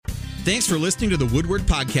Thanks for listening to the Woodward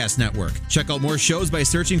Podcast Network. Check out more shows by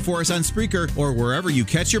searching for us on Spreaker or wherever you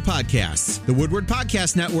catch your podcasts. The Woodward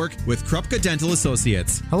Podcast Network with Krupka Dental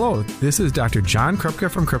Associates. Hello, this is Dr. John Krupka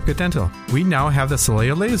from Krupka Dental. We now have the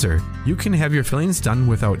Solea laser. You can have your fillings done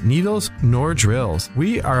without needles nor drills.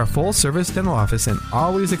 We are a full-service dental office and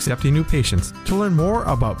always accepting new patients. To learn more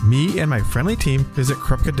about me and my friendly team, visit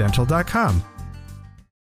krupkadental.com.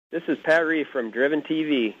 This is Pat Reeve from Driven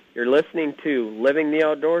TV. You're listening to Living the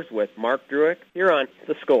Outdoors with Mark Druick. You're on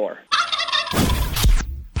The Score.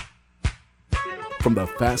 From the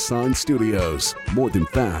Fast Signs Studios, more than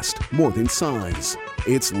fast, more than signs.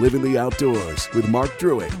 It's Living the Outdoors with Mark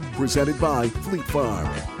Druick, presented by Fleet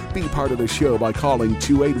Farm. Be part of the show by calling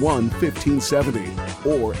 281-1570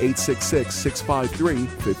 or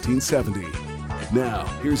 866-653-1570. Now,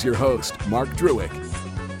 here's your host, Mark Druick.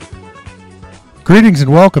 Greetings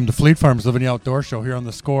and welcome to Fleet Farm's Living the Outdoor Show here on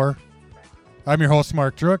The Score. I'm your host,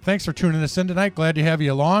 Mark Druick. Thanks for tuning us in tonight. Glad to have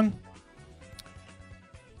you along.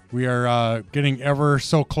 We are getting ever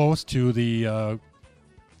so close to the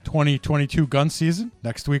 2022 gun season.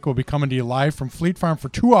 Next week we'll be coming to you live from Fleet Farm for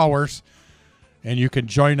 2 hours, and you can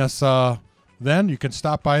join us then. You can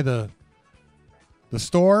stop by the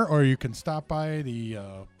store, or you can stop by the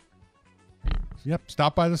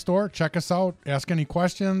stop by the store, check us out, ask any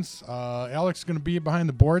questions. Alex is going to be behind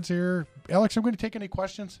the boards here. Alex, are we going to take any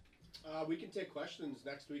questions? We can take questions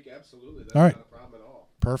next week, absolutely. That's all right. Not a problem at all.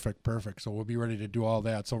 Perfect. So we'll be ready to do all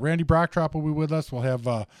that. So Randy Brocktrop will be with us. We'll have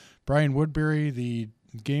Brian Woodbury, the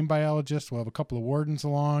game biologist. We'll have a couple of wardens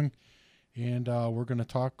along, and we're going to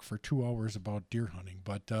talk for 2 hours about deer hunting.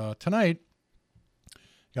 But tonight,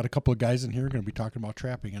 got a couple of guys in here going to be talking about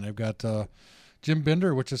trapping, and I've got Jim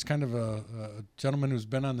Binder, which is kind of a gentleman who's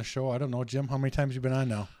been on the show. I don't know, Jim, how many times you've been on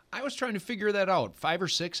now? I was trying to figure that out. 5 or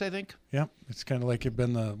 6, I think. Yeah, it's kind of like you've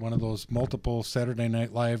been one of those multiple Saturday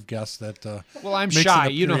Night Live guests that. Well, I'm shy.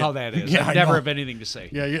 You know how that is. Yeah, I never have anything to say.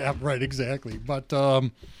 Yeah, right, exactly. But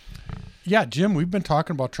Jim, we've been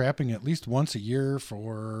talking about trapping at least once a year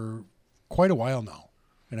for quite a while now,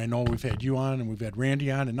 and I know we've had you on and we've had Randy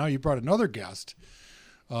on, and now you brought another guest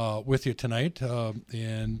with you tonight.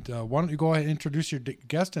 And why don't you go ahead and introduce your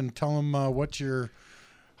guest and tell him how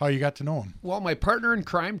you got to know him. Well, my partner in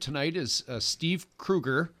crime tonight is Steve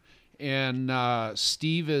Kruger, and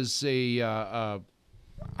Steve is I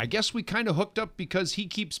guess we kind of hooked up because he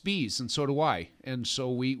keeps bees, and so do I. And so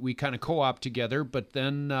we kind of co-op together, but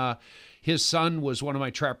then his son was one of my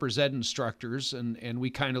Trapper's Ed instructors, and we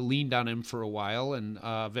kind of leaned on him for a while, and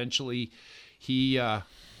eventually he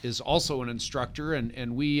is also an instructor,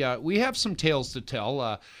 and we have some tales to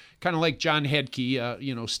tell. Kind of like John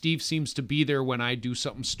Hedke, Steve seems to be there when I do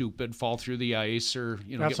something stupid, fall through the ice, or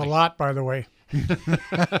That's a lot, by the way.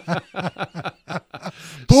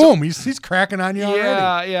 Boom! He's cracking on you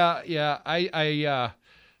already. Yeah.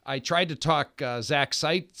 I tried to talk Zach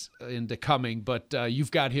Seitz into coming, but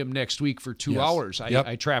you've got him next week for 2 hours.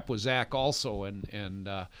 I trap with Zach also, and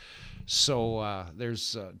so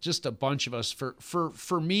there's just a bunch of us.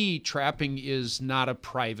 For me, trapping is not a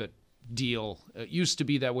private deal. It used to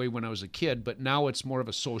be that way when I was a kid, but now it's more of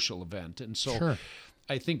a social event. And so sure.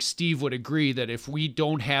 I think Steve would agree that if we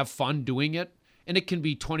don't have fun doing it, and it can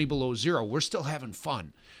be 20 below zero, we're still having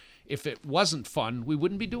fun. If it wasn't fun, we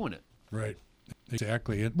wouldn't be doing it. Right.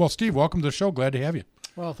 Exactly. Well, Steve, welcome to the show. Glad to have you.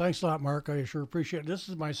 Well, thanks a lot, Mark. I sure appreciate it. This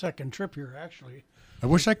is my second trip here, actually. I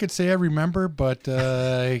wish I could say I remember, but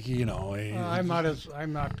I'm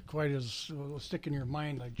not quite as stick in your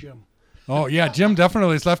mind like Jim. Oh, yeah, Jim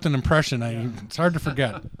definitely has left an impression. It's hard to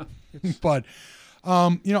forget. But,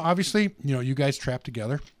 obviously, you guys trap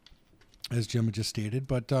together, as Jim had just stated.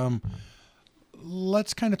 But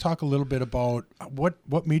let's kind of talk a little bit about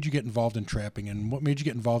what made you get involved in trapping and what made you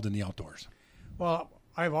get involved in the outdoors. Well,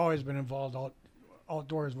 I've always been involved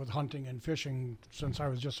outdoors with hunting and fishing since I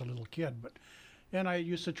was just a little kid. And I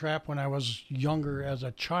used to trap when I was younger as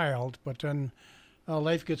a child, but then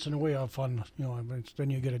life gets in the way of fun, then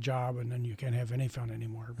you get a job and then you can't have any fun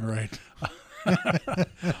anymore. Right.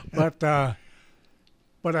 But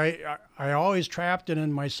I always trapped, and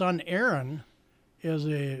then my son Aaron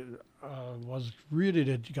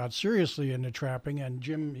got seriously into trapping,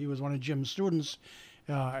 and he was one of Jim's students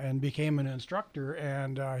and became an instructor,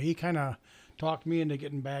 and he kind of talked me into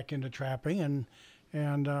getting back into trapping,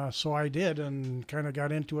 and so I did, and kind of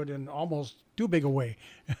got into it in almost too big a way.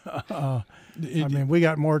 We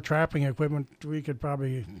got more trapping equipment. We could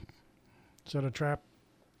probably set a trap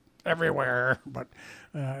everywhere, but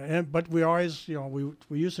we always,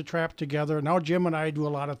 we used to trap together. Now Jim and I do a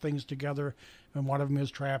lot of things together, and one of them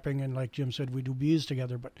is trapping, and like Jim said, we do bees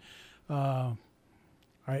together. But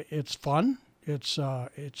it's fun.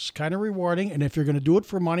 It's kind of rewarding, and if you're going to do it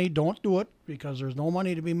for money, don't do it because there's no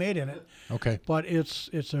money to be made in it. Okay. But it's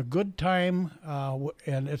a good time,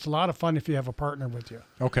 and it's a lot of fun if you have a partner with you.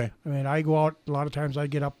 Okay. I mean, I go out a lot of times. I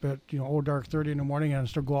get up at dark 30 in the morning and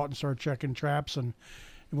still go out and start checking traps. And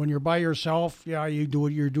when you're by yourself, you do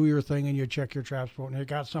your thing and you check your traps. But when you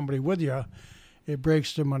got somebody with you, it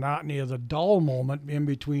breaks the monotony of the dull moment in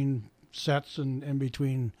between sets and in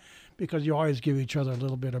between. Because you always give each other a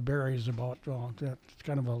little bit of berries about that's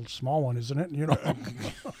kind of a small one, isn't it?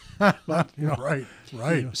 But,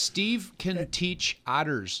 Right. Steve can teach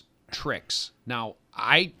otters tricks. Now,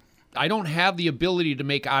 I don't have the ability to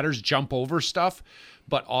make otters jump over stuff,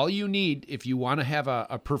 but all you need if you want to have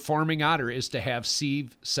a performing otter is to have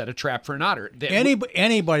Steve set a trap for an otter.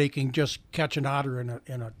 Anybody can just catch an otter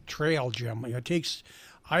in a trail, Jim. It takes.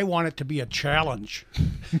 I want it to be a challenge.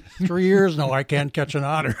 3 years now, I can't catch an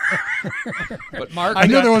otter. But Mark, I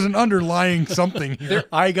knew there was an underlying something here.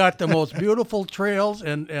 I got the most beautiful trails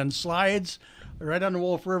and slides right on the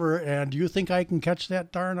Wolf River, and do you think I can catch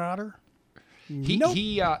that darn otter? Nope.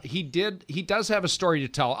 He does have a story to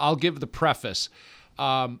tell. I'll give the preface.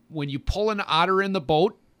 When you pull an otter in the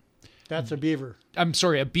boat, that's a beaver. I'm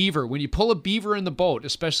sorry, a beaver. When you pull a beaver in the boat,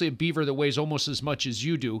 especially a beaver that weighs almost as much as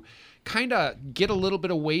you do, kind of get a little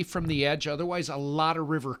bit away from the edge. Otherwise, a lot of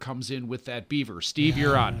river comes in with that beaver. Steve,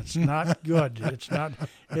 you're on. It's not good. It's not.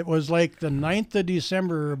 It was like the 9th of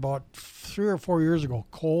December about 3 or 4 years ago.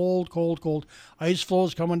 Cold. Ice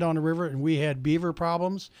flows coming down the river, and we had beaver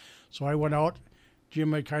problems. So I went out.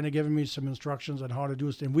 Jim had kind of given me some instructions on how to do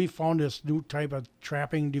this. And we found this new type of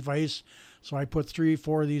trapping device. So I put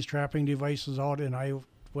 3-4 of these trapping devices out, and I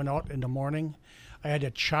went out in the morning. I had to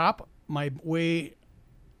chop my way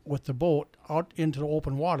with the boat out into the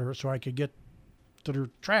open water so I could get to the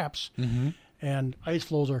traps. Mm-hmm. And ice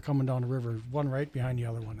flows are coming down the river, one right behind the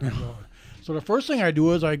other one. So the first thing I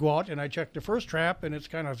do is I go out and I check the first trap, and it's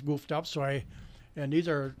kind of goofed up. So and these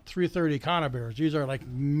are 330 conibears. These are like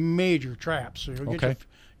major traps. So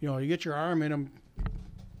you get your arm in them,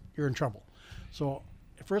 you're in trouble. So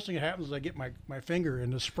the first thing that happens is I get my finger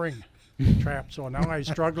in the spring trap. So now I'm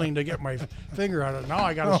struggling to get my finger out of it. Now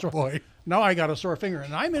I got a sore finger.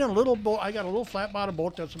 And I'm in a little boat. I got a little flat bottom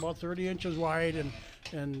boat that's about 30 inches wide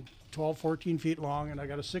and 12, 14 feet long. And I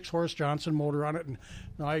got a 6-horse Johnson motor on it. And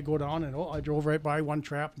now I go down and I drove right by one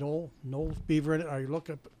trap. No beaver in it. I look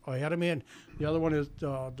up ahead of me, and the other one is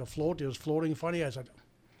the float is floating funny. I said,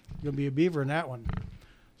 "Gonna be a beaver in that one."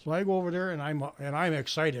 So I go over there and I'm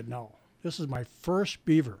excited now. This is my first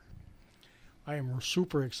beaver. I am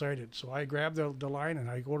super excited. So I grab the line and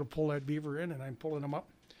I go to pull that beaver in, and I'm pulling him up.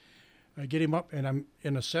 I get him up, and I'm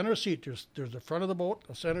in the center seat. There's the front of the boat,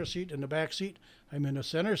 a center seat, and the back seat. I'm in the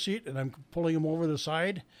center seat, and I'm pulling him over the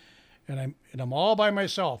side, and I'm all by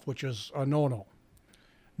myself, which is a no-no.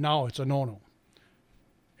 Now it's a no-no.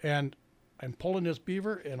 And I'm pulling this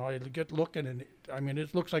beaver, and I get looking, and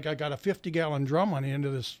it looks like I got a 50-gallon drum on the end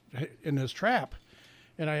of this trap.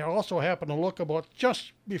 And I also happen to look about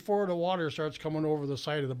just before the water starts coming over the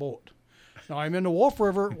side of the boat. Now, I'm in the Wolf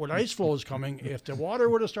River with ice flows coming. If the water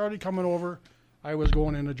would have started coming over, I was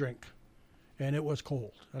going in a drink. And it was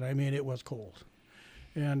cold. And it was cold.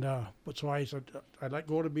 And but so I said, I let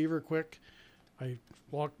go of the beaver quick. I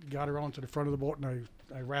got around to the front of the boat, and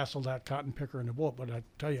I wrestled that cotton picker in the boat. But I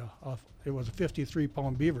tell you, it was a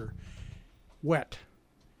 53-pound beaver, wet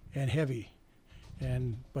and heavy.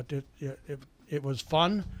 But it was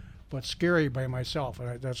fun, but scary by myself.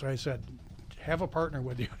 And that's why I said, have a partner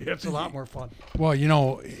with you. It's a lot more fun. Well,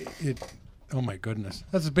 oh my goodness.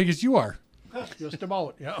 That's as big as you are. Just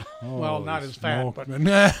about, yeah. Well, not as fat, but.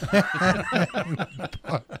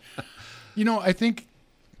 I think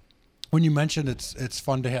when you mentioned it's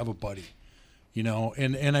fun to have a buddy,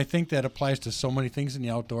 and I think that applies to so many things in the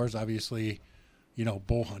outdoors. Obviously,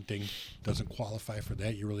 bow hunting doesn't qualify for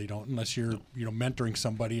that. You really don't, unless you're, mentoring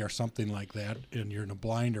somebody or something like that, and you're in a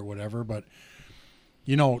blind or whatever. But,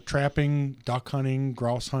 trapping, duck hunting,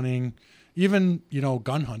 grouse hunting, even,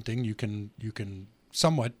 gun hunting, you can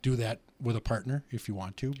somewhat do that with a partner if you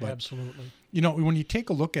want to. But, absolutely. When you take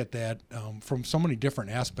a look at that from so many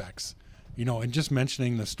different aspects, and just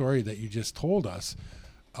mentioning the story that you just told us,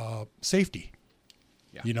 safety.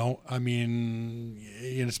 Yeah.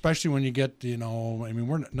 Especially when you get,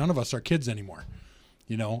 none of us are kids anymore,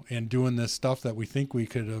 and doing this stuff that we think we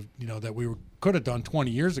could have, could have done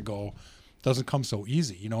 20 years ago doesn't come so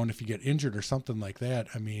easy, and if you get injured or something like that,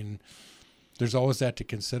 there's always that to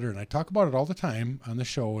consider. And I talk about it all the time on the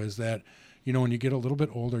show is that, when you get a little bit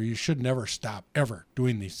older, you should never stop ever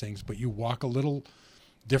doing these things, but you walk a little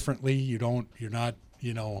differently. You're not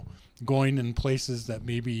going in places that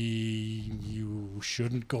maybe you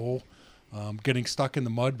shouldn't go, getting stuck in the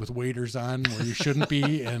mud with waders on where you shouldn't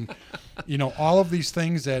be. And, all of these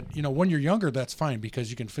things that, when you're younger, that's fine because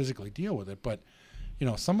you can physically deal with it. But,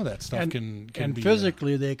 some of that stuff can be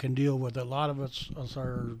physically they can deal with it. A lot of us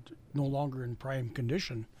are no longer in prime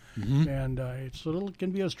condition. Mm-hmm. And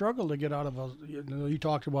can be a struggle to get out of you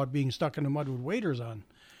talked about being stuck in the mud with waders on.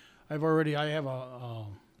 I have a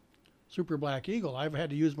Super Black Eagle. I've had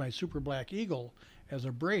to use my Super Black Eagle as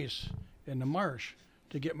a brace in the marsh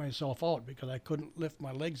to get myself out because I couldn't lift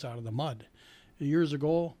my legs out of the mud. Years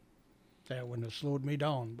ago, that wouldn't have slowed me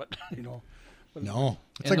down, but No,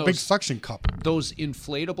 it's like a big suction cup. Those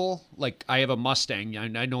inflatable, like I have a Mustang.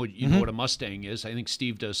 I know you know what a Mustang is. I think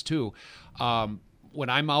Steve does too. When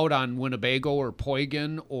I'm out on Winnebago or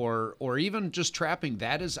Poygan or even just trapping,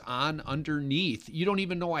 that is on underneath. You don't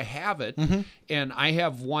even know I have it. Mm-hmm. And I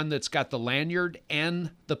have one that's got the lanyard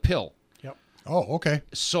and the pill. Yep. Oh, okay.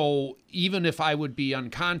 So even if I would be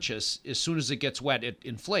unconscious, as soon as it gets wet, it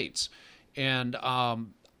inflates. And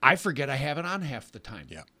I forget I have it on half the time.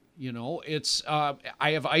 Yeah. It's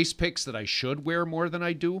I have ice picks that I should wear more than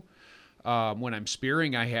I do. When I'm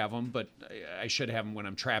spearing, I have them, but I should have them when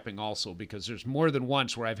I'm trapping also because there's more than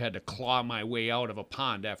once where I've had to claw my way out of a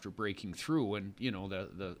pond after breaking through and,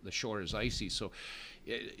 the shore is icy. So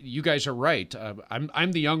you guys are right.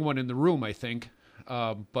 I'm the young one in the room, I think.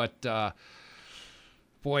 But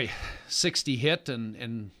boy, 60 hit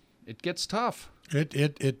and it gets tough.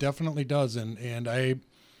 It definitely does. And I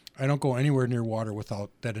don't go anywhere near water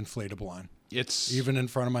without that inflatable on. It's even in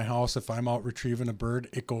front of my house. If I'm out retrieving a bird,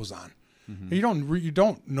 it goes on. Mm-hmm. You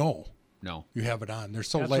don't know. No, you have it on. They're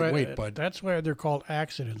so lightweight, but that's why they're called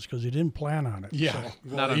accidents because you didn't plan on it. Yeah, so.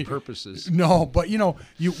 Not on purposes. No, but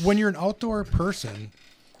when you're an outdoor person,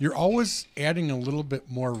 you're always adding a little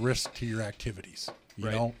bit more risk to your activities.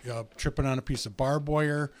 Tripping on a piece of barbed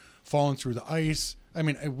wire, falling through the ice. I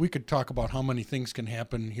mean, we could talk about how many things can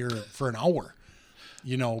happen here for an hour.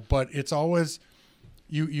 But it's always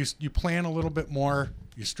you plan a little bit more,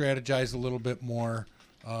 you strategize a little bit more,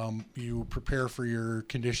 you prepare for your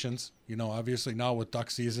conditions. Obviously now with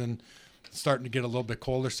duck season starting to get a little bit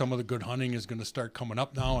colder, some of the good hunting is going to start coming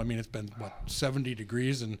up now. I mean, it's been 70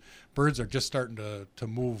 degrees and birds are just starting to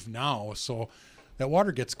move now, so that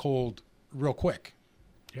water gets cold real quick.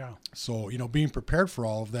 Yeah. So, being prepared for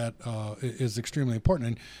all of that is extremely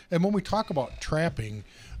important. And when we talk about trapping,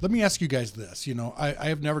 let me ask you guys this. I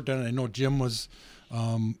have never done it. I know Jim was,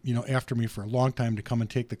 after me for a long time to come and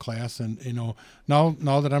take the class. And, now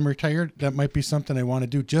that I'm retired, that might be something I want to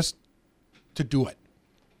do just to do it,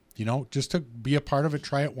 just to be a part of it,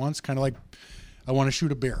 try it once, kind of like I want to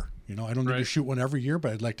shoot a bear. I don't need to shoot one every year,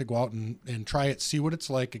 but I'd like to go out and try it, see what it's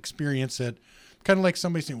like, experience it. Kind of like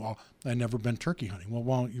somebody saying, well, I've never been turkey hunting. Well,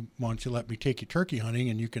 why don't you let me take you turkey hunting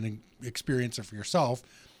and you can experience it for yourself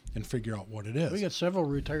and figure out what it is. We get several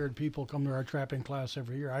retired people come to our trapping class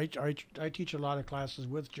every year. I teach a lot of classes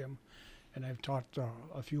with Jim, and I've taught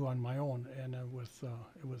a few on my own and with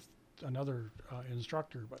another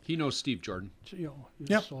instructor. But he knows Steve Jordan.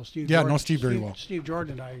 Yeah. So Steve. Yeah, Jordan, know Steve very well. Steve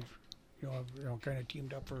Jordan and I, kind of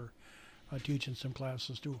teamed up for teaching some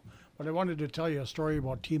classes too. But I wanted to tell you a story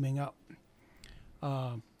about teaming up.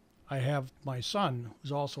 I have my son,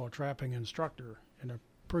 who's also a trapping instructor and a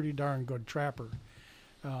pretty darn good trapper.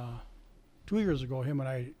 2 years ago, him and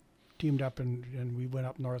I teamed up and we went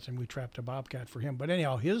up north and we trapped a bobcat for him. But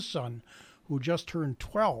anyhow, his son, who just turned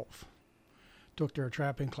 12, took their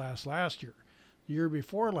trapping class last year. The year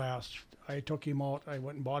before last, I took him out. I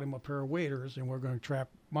went and bought him a pair of waders, and we're going to trap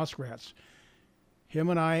muskrats. Him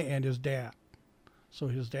and I and his dad. So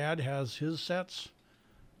his dad has his sets.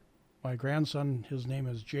 My grandson, his name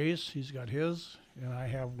is Jace. He's got his, and I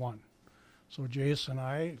have one. So Jace and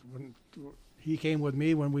I, he came with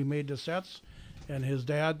me when we made the sets, and his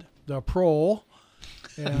dad, the pro.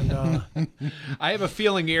 And I have a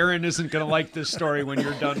feeling Aaron isn't going to like this story when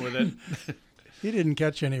you're done with it. He didn't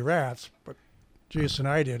catch any rats, but Jace and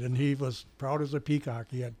I did, and he was proud as a peacock.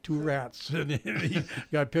 He had 2 rats, and he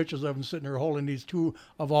got pictures of him sitting there holding these 2,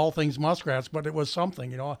 of all things, muskrats, but it was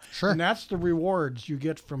something, Sure. And that's the rewards you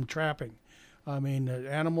get from trapping. I mean,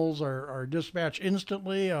 the animals are dispatched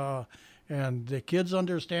instantly, and the kids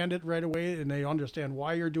understand it right away, and they understand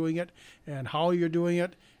why you're doing it and how you're doing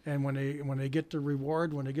it. And when they get the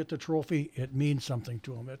reward, when they get the trophy, it means something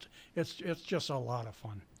to them. It's just a lot of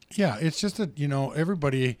fun. Yeah, it's just that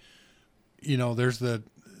everybody, there's the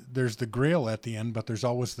there's the grail at the end, but there's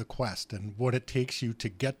always the quest and what it takes you to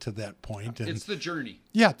get to that point. And it's the journey.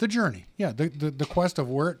 Yeah, the journey. Yeah, the quest of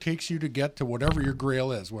where it takes you to get to whatever your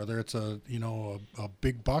grail is, whether it's a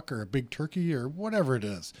big buck or a big turkey or whatever it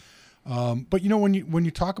is. But when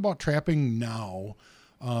you talk about trapping now,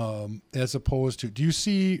 as opposed to, do you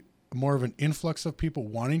see more of an influx of people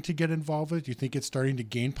wanting to get involved with it? Do you think it's starting to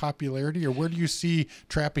gain popularity, or where do you see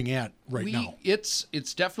trapping at now?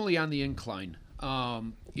 It's definitely on the incline.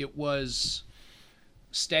 It was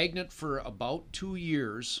stagnant for about 2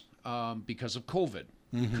 years because of COVID.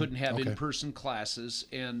 Mm-hmm. Couldn't have in-person classes,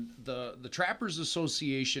 and the Trappers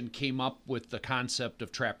Association came up with the concept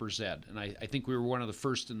of Trappers Ed, and I think we were one of the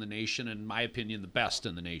first in the nation, and in my opinion, the best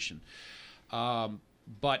in the nation.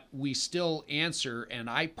 But we still answer, and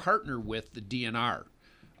I partner with the DNR.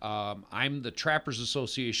 I'm the Trappers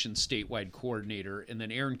Association statewide coordinator, and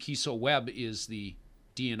then Aaron Kiso-Webb is the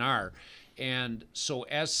DNR. And so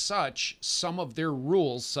as such, some of their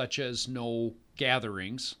rules, such as no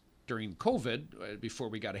gatherings during COVID, before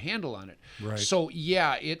we got a handle on it. Right. So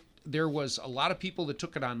yeah, there was a lot of people that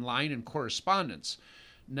took it online and correspondence.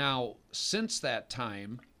 Now, since that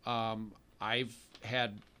time, I've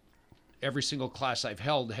had every single class I've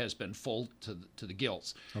held has been full to the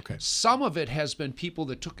gills. Okay. Some of it has been people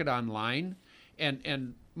that took it online,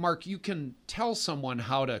 and Mark, you can tell someone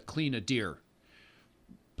how to clean a deer,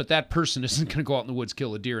 but that person isn't going to go out in the woods,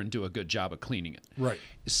 kill a deer, and do a good job of cleaning it. Right.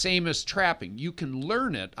 Same as trapping. You can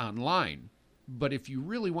learn it online, but if you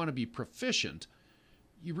really want to be proficient,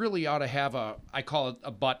 you really ought to have I call it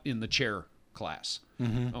a butt in the chair class.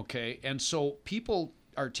 Mm-hmm. Okay. And so people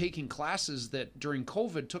are taking classes that during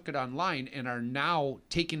COVID took it online and are now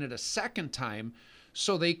taking it a second time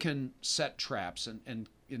so they can set traps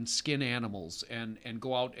and skin animals and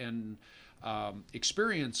go out and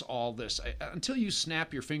experience all this until you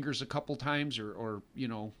snap your fingers a couple times or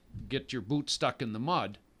get your boot stuck in the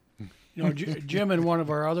mud. Jim and one of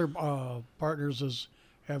our other partners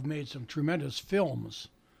have made some tremendous films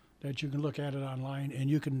that you can look at it online, and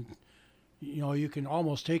you can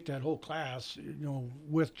almost take that whole class,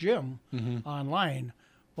 with Jim online.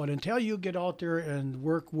 But until you get out there and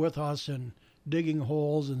work with us and digging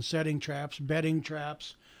holes and setting traps, bedding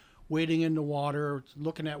traps, wading in the water,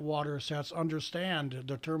 looking at water sets, understand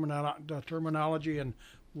the terminology and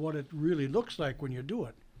what it really looks like when you do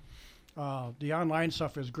it. The online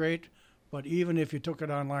stuff is great, but even if you took it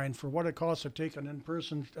online, for what it costs to take an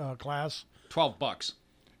in-person class, $12.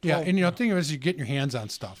 Yeah, and the thing is, you get your hands on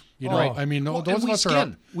stuff. Right. I mean, those of us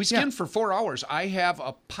we skin for 4 hours. I have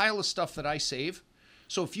a pile of stuff that I save.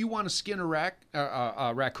 So if you want to skin a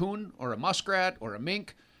raccoon or a muskrat or a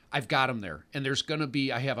mink, I've got them there. And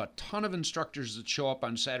I have a ton of instructors that show up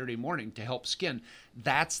on Saturday morning to help skin.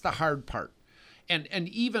 That's the hard part. And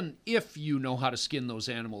even if you know how to skin those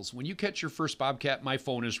animals, when you catch your first bobcat, my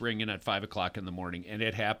phone is ringing at 5 o'clock in the morning, and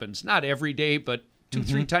it happens not every day, but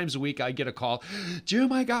 2-3 times a week. I get a call.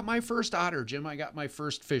 Jim, I got my first otter. Jim, I got my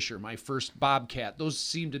first fisher, my first bobcat. Those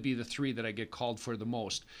seem to be the 3 that I get called for the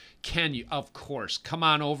most. Can you? Of course. Come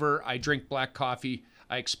on over. I drink black coffee.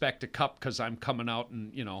 I expect a cup because I'm coming out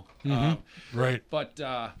and, right. But,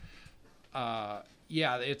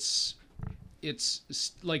 yeah, it's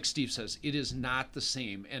like Steve says, it is not the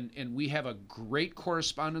same. And we have a great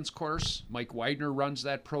correspondence course. Mike Widener runs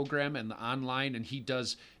that program and the online, and he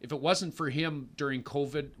does. If it wasn't for him during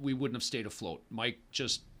COVID, we wouldn't have stayed afloat. Mike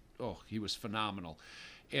he was phenomenal.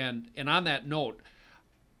 And on that note,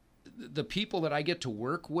 the people that I get to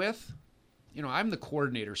work with, I'm the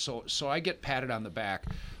coordinator, so I get patted on the back,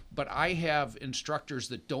 but I have instructors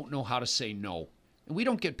that don't know how to say no. And we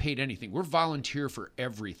don't get paid anything. We're volunteer for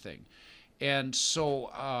everything. And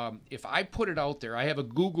so if I put it out there, I have a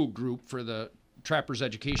Google group for the Trappers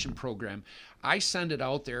Education Program. I send it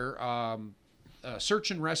out there,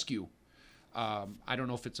 search and rescue. I don't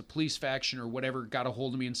know if it's a police faction or whatever, got a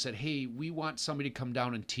hold of me and said, hey, we want somebody to come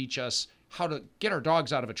down and teach us how to get our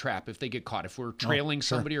dogs out of a trap if they get caught, if we're trailing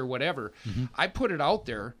somebody or whatever. Mm-hmm. I put it out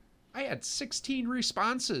there. I had 16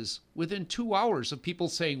 responses within 2 hours of people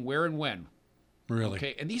saying where and when. Really?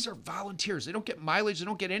 Okay, and these are volunteers. They don't get mileage. They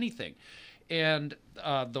don't get anything. And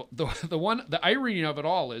the irony of it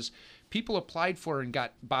all is people applied for and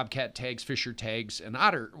got bobcat tags, fisher tags, and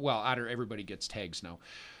otter. Well, otter, everybody gets tags now.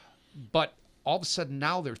 But all of a sudden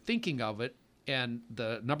now they're thinking of it, and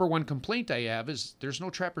the number one complaint I have is there's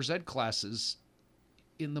no Trappers Ed classes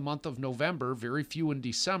in the month of November, very few in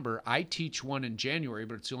December. I teach one in January,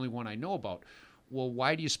 but it's the only one I know about. Well,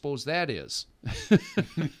 why do you suppose that is?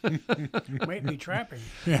 Might be trapping.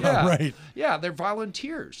 Yeah, right. Yeah, they're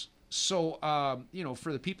volunteers. So,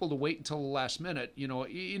 for the people to wait until the last minute, you know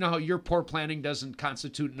how your poor planning doesn't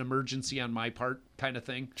constitute an emergency on my part kind of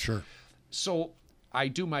thing. Sure. So I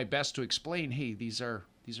do my best to explain, hey, these are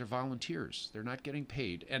volunteers. They're not getting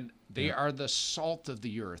paid, and they are the salt of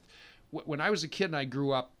the earth. When I was a kid and I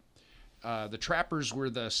grew up, the trappers were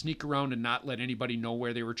the sneak around and not let anybody know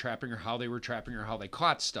where they were trapping or how they were trapping or how they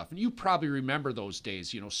caught stuff. And you probably remember those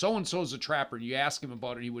days. So-and-so's a trapper, and you ask him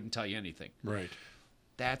about it, he wouldn't tell you anything. Right.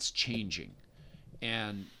 That's changing.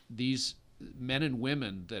 And these men and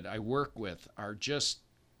women that I work with are just,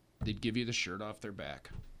 they'd give you the shirt off their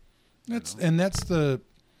back. That's the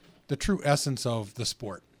true essence of the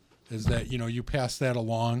sport, is that, you pass that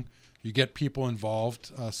along, you get people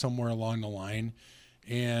involved somewhere along the line,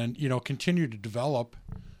 and, continue to develop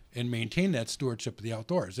and maintain that stewardship of the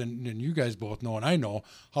outdoors. And you guys both know, and I know,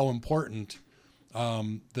 how important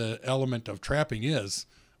the element of trapping is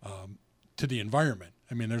to the environment.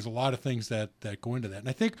 I mean, there's a lot of things that go into that. And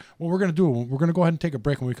I think what we're going to do, we're going to go ahead and take a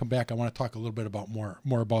break. When we come back, I want to talk a little bit about more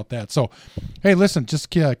about that. So, hey, listen, just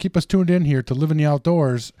keep us tuned in here to Living the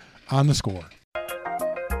Outdoors on The Score.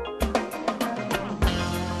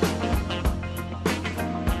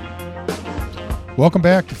 Welcome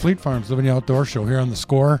back to Fleet Farm's Living the Outdoors show here on The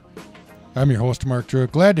Score. I'm your host, Mark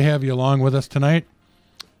Druick. Glad to have you along with us tonight.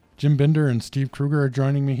 Jim Binder and Steve Kruger are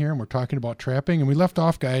joining me here, and we're talking about trapping. And we left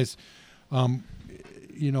off, guys,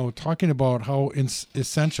 talking about how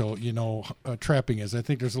essential, trapping is. I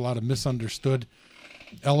think there's a lot of misunderstood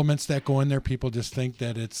elements that go in there. People just think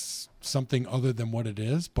that it's something other than what it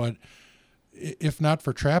is. But if not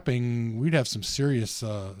for trapping, we'd have some serious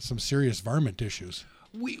varmint issues.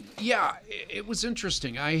 It was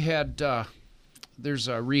interesting. I had there's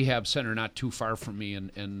a rehab center not too far from me,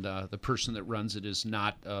 and the person that runs it is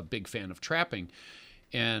not a big fan of trapping,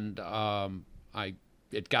 and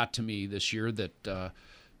it got to me this year that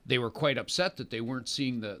they were quite upset that they weren't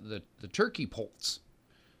seeing the turkey poults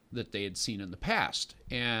that they had seen in the past,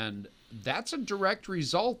 and that's a direct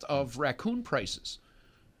result of raccoon prices.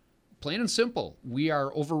 Plain and simple, we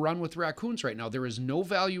are overrun with raccoons right now. There is no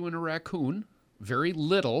value in a raccoon. Very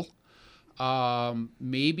little.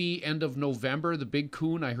 Maybe end of November, the big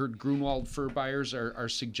coon. I heard Grunwald fur buyers are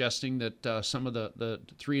suggesting that some of the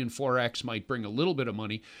 3 and 4X might bring a little bit of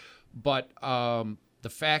money. But the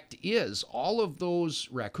fact is, all of those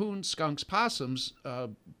raccoons, skunks, possums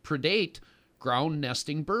predate ground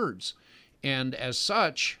nesting birds. And as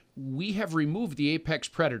such, we have removed the apex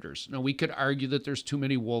predators. Now, we could argue that there's too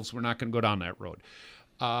many wolves. We're not going to go down that road.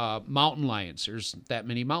 Mountain lions, there's that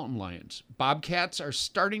many mountain lions. Bobcats are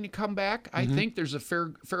starting to come back. I think there's a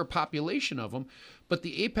fair population of them. But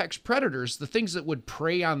the apex predators, the things that would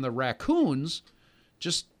prey on the raccoons,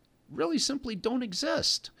 just really simply don't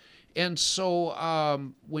exist. And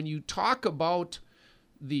so when you talk about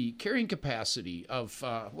the carrying capacity of,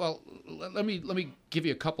 let me give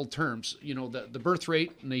you a couple terms. The birth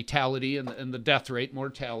rate, natality, and the death rate,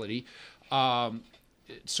 mortality.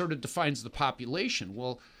 It sort of defines the population.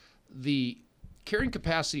 Well, the carrying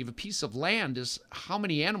capacity of a piece of land is how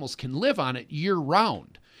many animals can live on it year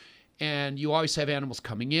round. And you always have animals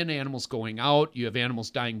coming in, animals going out. You have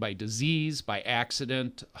animals dying by disease, by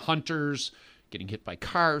accident, hunters getting hit by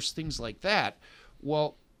cars, things like that.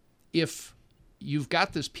 Well, if you've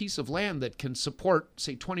got this piece of land that can support,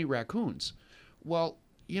 say, 20 raccoons, well,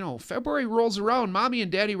 February rolls around, mommy and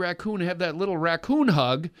daddy raccoon have that little raccoon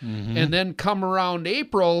hug, and then come around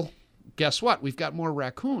April, guess what? We've got more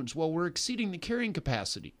raccoons. Well, we're exceeding the carrying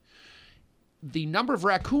capacity. The number of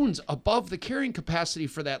raccoons above the carrying capacity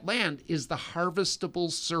for that land is the harvestable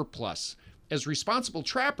surplus. As responsible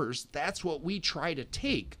trappers, that's what we try to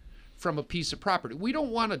take from a piece of property. We don't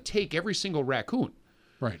want to take every single raccoon.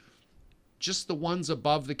 Right. Just the ones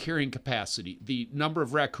above the carrying capacity, the number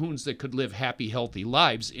of raccoons that could live happy, healthy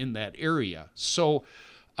lives in that area. So,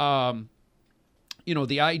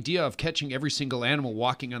 the idea of catching every single animal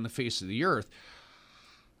walking on the face of the earth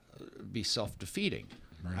would be self-defeating.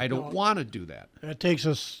 Right. I don't want to do that. That takes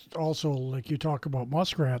us also, like you talk about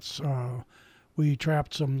muskrats. We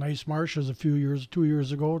trapped some nice marshes 2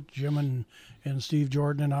 years ago, Jim and Steve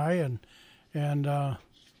Jordan and I, and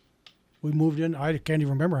we moved in. I can't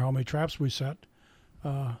even remember how many traps we set.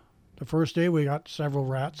 The first day we got several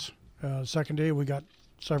rats. Second day we got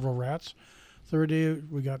several rats. Third day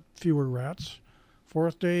we got fewer rats.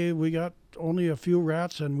 Fourth day we got only a few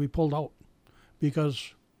rats, and we pulled out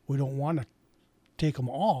because we don't want to take them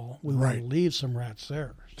all. We want to leave some rats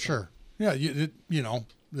there. So. Sure. Yeah.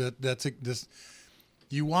 That's this.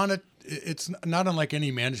 You want it. It's not unlike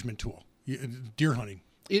any management tool. Deer hunting.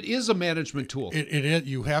 It is a management tool. It is.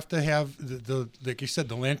 You have to have the like you said,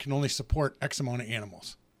 the land can only support X amount of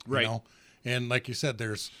animals. Right. You know? And like you said,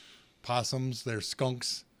 there's possums, there's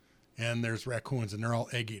skunks, and there's raccoons, and they're all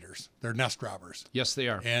egg eaters. They're nest robbers. Yes, they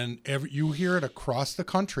are. And you hear it across the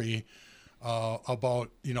country about,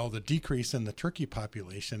 the decrease in the turkey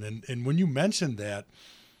population. And when you mentioned that,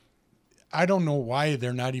 I don't know why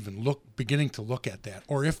they're not even beginning to look at that.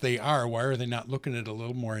 Or if they are, why are they not looking at it a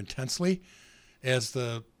little more intensely as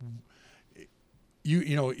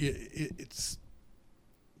it's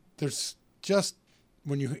there's just,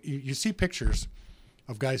 when you see pictures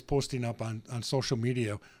of guys posting up on social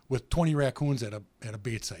media with 20 raccoons at a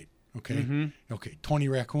bait site. Okay. Mm-hmm. Okay. 20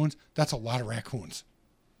 raccoons. That's a lot of raccoons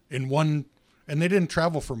in one, and they didn't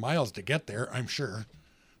travel for miles to get there, I'm sure.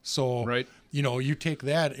 So, right. You take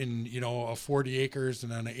that in, a 40 acres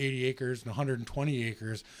and then 80 acres and 120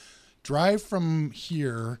 acres, drive from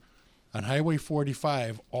here on Highway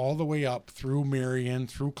 45 all the way up through Marion,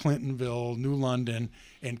 through Clintonville, New London,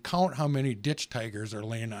 and count how many ditch tigers are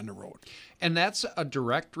laying on the road. And that's a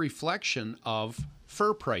direct reflection of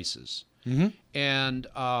fur prices. Mm-hmm. And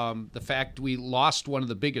the fact we lost one of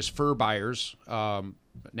the biggest fur buyers,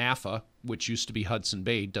 NAFA, which used to be Hudson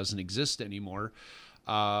Bay, doesn't exist anymore.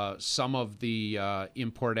 Some of the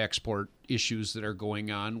import-export issues that are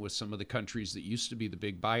going on with some of the countries that used to be the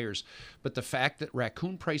big buyers. But the fact that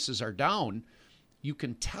raccoon prices are down, you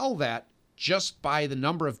can tell that just by the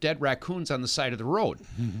number of dead raccoons on the side of the road.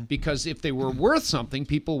 Mm-hmm. Because if they were worth something,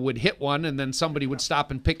 people would hit one and then somebody would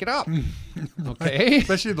stop and pick it up. Okay?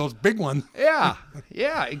 Especially those big ones.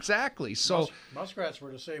 Yeah, exactly. So muskrats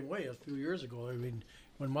were the same way a few years ago. I mean,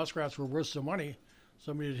 when muskrats were worth some money,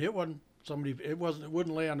 somebody would hit one. It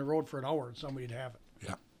wouldn't lay on the road for an hour, and somebody'd have it.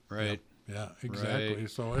 Yeah. Right. Yeah, exactly. Right.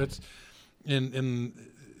 So it's,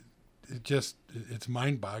 it's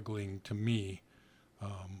mind-boggling to me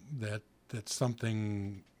that that's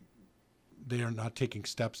something they are not taking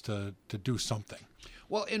steps to do something.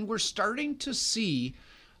 Well, and we're starting to see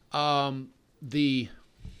we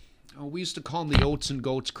used to call them the oats and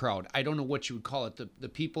goats crowd. I don't know what you would call it. The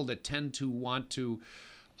people that tend to want to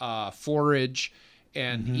forage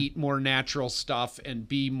and mm-hmm. eat more natural stuff and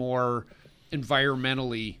be more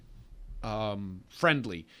environmentally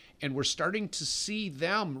friendly. And we're starting to see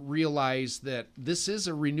them realize that this is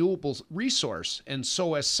a renewable resource. And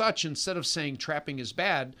so as such, instead of saying trapping is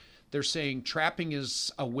bad, they're saying trapping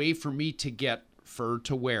is a way for me to get fur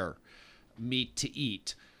to wear, meat to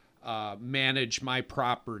eat, manage my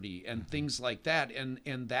property, and things like that.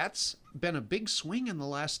 And that's been a big swing in the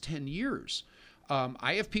last 10 years.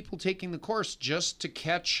 I have people taking the course just to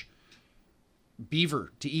catch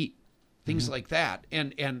beaver to eat, things mm-hmm. like that.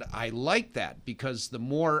 And I like that because the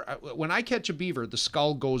more, when I catch a beaver, the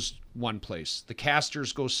skull goes one place, the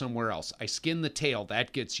casters go somewhere else. I skin the tail,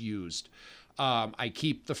 that gets used. I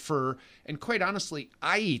keep the fur, and quite honestly,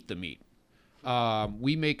 I eat the meat.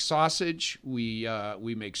 We make sausage, we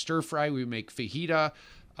make stir fry, we make fajita.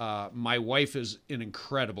 My wife is an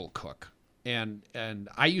incredible cook. And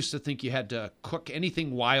I used to think you had to cook anything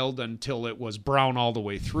wild until it was brown all the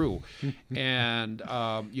way through. And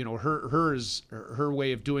her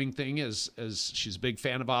way of doing thing is she's a big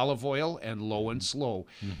fan of olive oil and low and slow.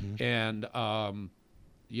 Mm-hmm. And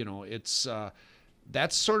it's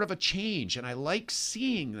that's sort of a change, and I like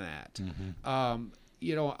seeing that.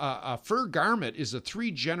 Mm-hmm. A fur garment is a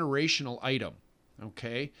 3-generational item.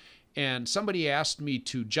 Okay, and somebody asked me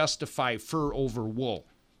to justify fur over wool.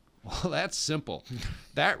 Well, that's simple.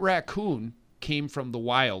 That raccoon came from the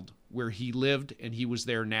wild where he lived and he was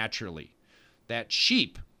there naturally. That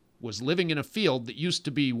sheep was living in a field that used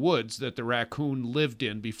to be woods that the raccoon lived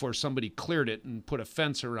in before somebody cleared it and put a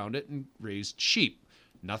fence around it and raised sheep.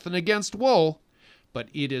 Nothing against wool, but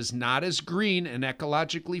it is not as green and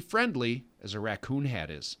ecologically friendly as a raccoon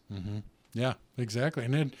hat is. Mm-hmm. Yeah, exactly.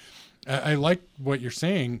 And then I like what you're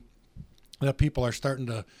saying, that people are starting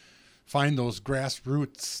to find those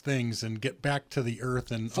grassroots things and get back to the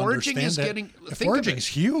earth and foraging understand is foraging is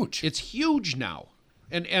huge. It's huge now.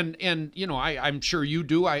 And I'm sure you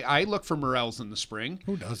do. I look for morels in the spring.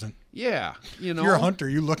 Who doesn't? Yeah, If you're a hunter,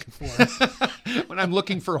 you're looking for it. When I'm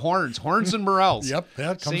looking for horns and morels. Yep,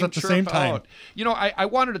 that comes at the same time. Out. I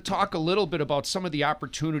wanted to talk a little bit about some of the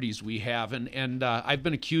opportunities we have, and I've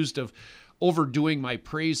been accused of overdoing my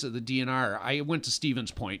praise of the DNR. I went to Stevens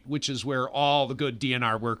Point, which is where all the good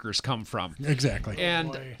DNR workers come from. Exactly.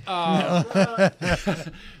 And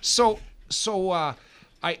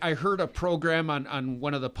I heard a program on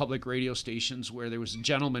one of the public radio stations where there was a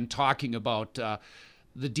gentleman talking about the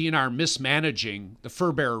DNR mismanaging the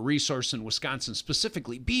fur bearer resource in Wisconsin,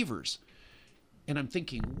 specifically beavers. And I'm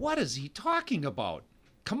thinking, what is he talking about?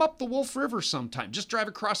 come up the Wolf River sometime. Just drive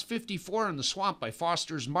across 54 in the swamp by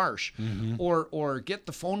Foster's Marsh, or get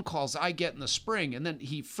the phone calls I get in the spring. And then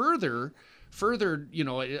he further,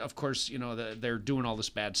 of course, they're doing all this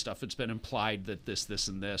bad stuff. It's been implied that this,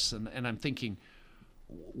 and this, and I'm thinking,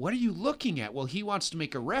 what are you looking at? Well, he wants to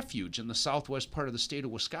make a refuge in the southwest part of the state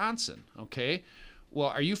of Wisconsin. Okay, well,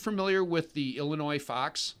 are you familiar with the Illinois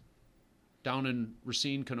fox down in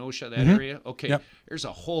Racine, Kenosha, that area? Okay, Yep. There's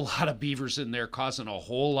a whole lot of beavers in there causing a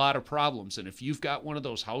whole lot of problems. And if you've got one of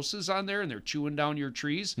those houses on there and they're chewing down your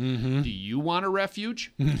trees, do you want a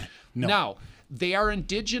refuge? No. Now, they are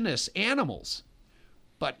indigenous animals.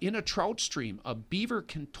 But in a trout stream, a beaver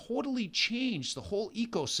can totally change the whole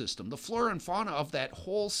ecosystem, the flora and fauna of that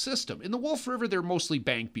whole system. In the Wolf River, they're mostly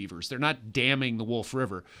bank beavers. They're not damming the Wolf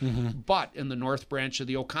River. But in the north branch of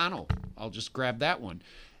the Oconto, I'll just grab that one,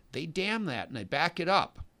 they dam that and they back it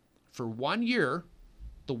up. For 1 year,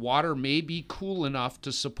 the water may be cool enough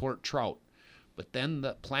to support trout. But then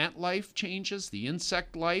the plant life changes, the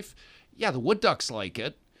insect life. Yeah, the wood ducks like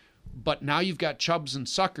it. But now you've got chubs and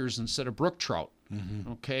suckers instead of brook trout.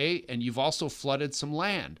 Okay, and you've also flooded some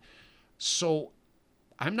land. So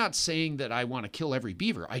I'm not saying that I want to kill every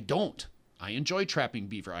beaver. I don't. I enjoy trapping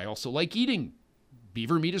beaver. I also like eating.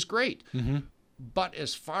 Beaver meat is great. But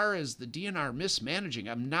as far as the DNR mismanaging,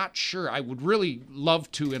 I'm not sure. I would really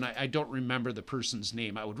love to, and I don't remember the person's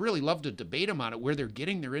name, I would really love to debate them on it, where they're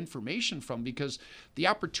getting their information from, because the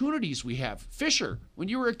opportunities we have. Fisher, when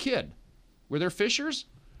you were a kid, were there fishers?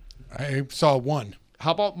 I saw one.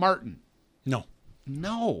 How about marten? No.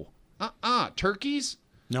 No. Turkeys?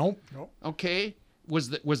 No. Okay. Was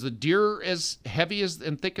the deer as heavy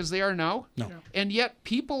and thick as they are now? No. And yet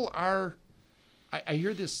people are, I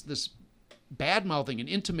hear this bad mouthing and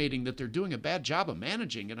intimating that they're doing a bad job of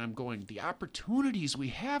managing, and I'm going, the opportunities we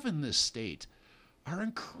have in this state are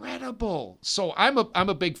incredible. So I'm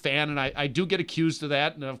a big fan, and I do get accused of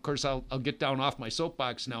that, and of course I'll get down off my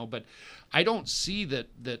soapbox now, but I don't see that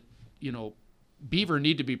beaver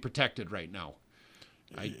need to be protected right now.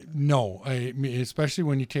 No, I mean, especially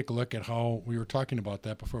when you take a look at how we were talking about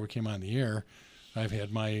that before we came on the air. I've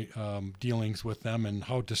had my dealings with them and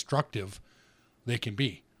how destructive they can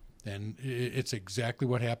be. And it's exactly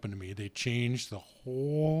what happened to me. They changed the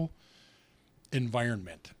whole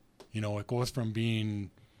environment. It goes from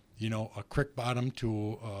being, a creek bottom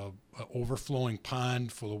to a overflowing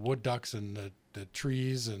pond full of wood ducks and the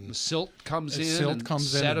trees, and the silt comes in,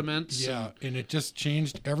 sediments. And it just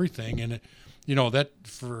changed everything. And that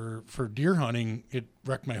for deer hunting, it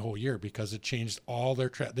wrecked my whole year, because it changed all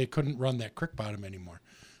their they couldn't run that creek bottom anymore.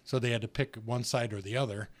 So they had to pick one side or the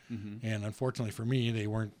other. And unfortunately for me, they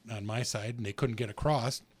weren't on my side and they couldn't get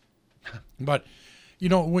across. But,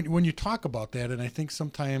 when you talk about that, and I think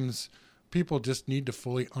sometimes people just need to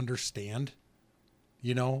fully understand,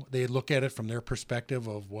 they look at it from their perspective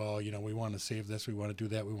of, well, we want to save this, we want to do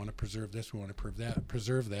that, we want to preserve this, we want to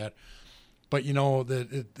preserve that. But,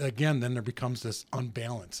 again, then there becomes this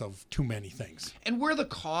unbalance of too many things. And we're the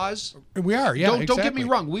cause. We are, yeah, Don't get me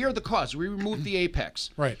wrong. We are the cause. We removed the apex.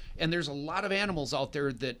 Right. And there's a lot of animals out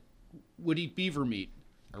there that would eat beaver meat.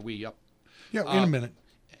 Are we up? Yeah, in a minute.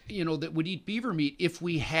 That would eat beaver meat if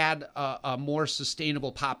we had a more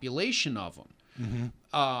sustainable population of them.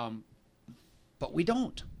 But we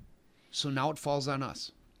don't. So now it falls on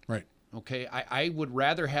us. Right. Okay. I would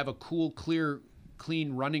rather have a cool, clean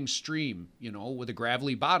running stream, with a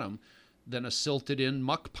gravelly bottom, than a silted in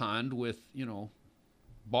muck pond with,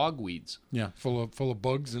 bog weeds. Yeah, full of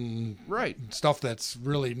bugs and stuff that's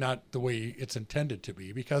really not the way it's intended to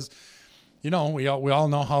be, because we all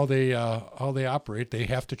know how they operate. They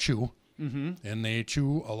have to chew, and they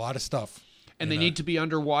chew a lot of stuff. And they need to be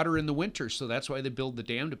underwater in the winter, so that's why they build the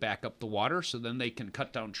dam to back up the water, so then they can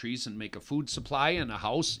cut down trees and make a food supply in a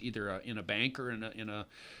house, either in a bank or in a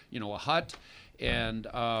hut. And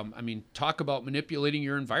talk about manipulating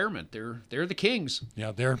your environment. They're the kings.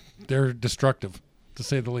 Yeah, they're destructive, to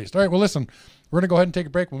say the least. All right, well, listen, we're going to go ahead and take a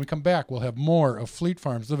break. When we come back, we'll have more of Fleet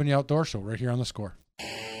Farm's Living the Outdoor Show right here on The Score.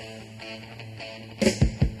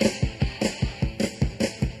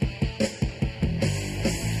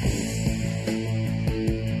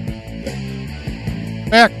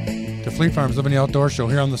 Back to Fleet Farm's Living the Outdoor Show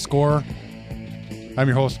here on The Score. I'm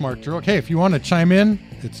your host, Mark Druick. Hey, if you want to chime in,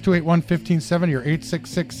 it's 281-1570 or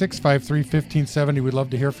 866-653-1570. We'd love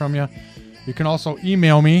to hear from you. You can also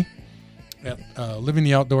email me at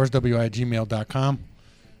livingtheoutdoorswi@gmail.com.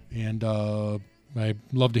 And I'd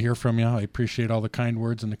love to hear from you. I appreciate all the kind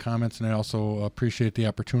words and the comments, and I also appreciate the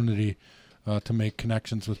opportunity to make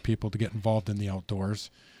connections with people to get involved in the outdoors.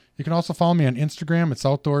 You can also follow me on Instagram. It's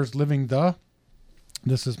Outdoors Living The.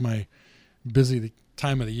 This is my busy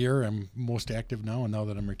time of the year. I'm most active now, and now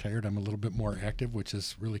that I'm retired, I'm a little bit more active, which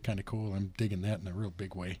is really kind of cool. I'm digging that in a real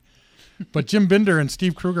big way. But Jim Binder and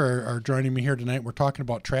Steve Kruger are joining me here tonight. We're talking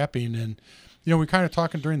about trapping, and we're kind of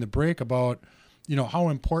talking during the break about how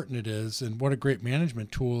important it is and what a great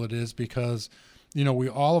management tool it is, because we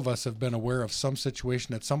all of us have been aware of some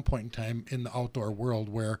situation at some point in time in the outdoor world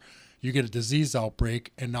where you get a disease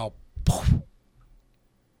outbreak and now poof,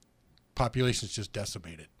 population's just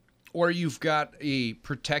decimated. Or you've got a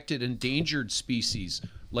protected endangered species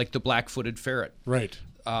like the black-footed ferret. Right.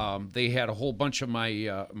 They had a whole bunch of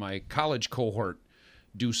my college cohort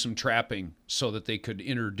do some trapping so that they could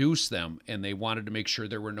introduce them, and they wanted to make sure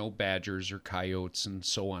there were no badgers or coyotes and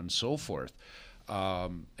so on and so forth.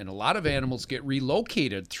 And a lot of animals get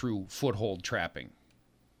relocated through foothold trapping.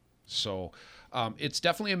 So it's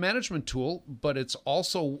definitely a management tool, but it's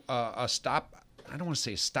also I don't want to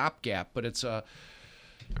say a stopgap, but it's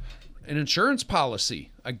an insurance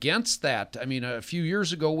policy against that. I mean, a few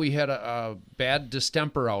years ago we had a bad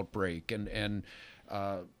distemper outbreak and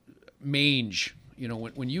mange.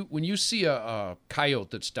 When you see a coyote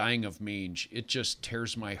that's dying of mange, it just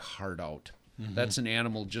tears my heart out. Mm-hmm. That's an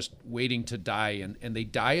animal just waiting to die, and they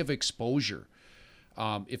die of exposure.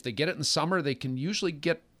 If they get it in the summer, they can usually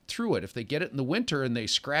get through it. If they get it in the winter and they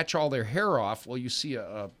scratch all their hair off, well, you see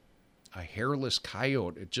a hairless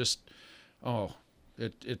coyote. It just,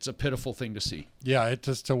 it's a pitiful thing to see. Yeah, it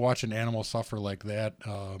just to watch an animal suffer like that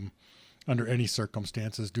under any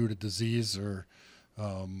circumstances due to disease or,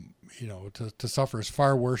 to suffer is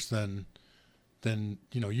far worse than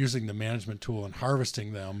using the management tool and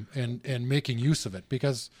harvesting them and making use of it.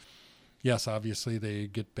 Because, yes, obviously they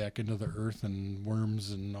get back into the earth and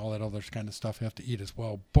worms and all that other kind of stuff have to eat as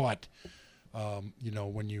well. But,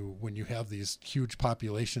 when you have these huge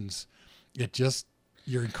populations,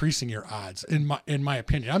 you're increasing your odds. In my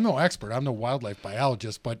opinion, I'm no expert. I'm no wildlife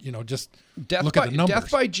biologist, but just look at the numbers.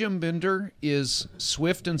 Death by Jim Binder is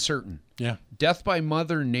swift and certain. Yeah. Death by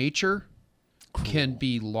Mother Nature can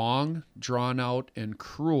be long, drawn out, and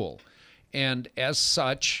cruel. And as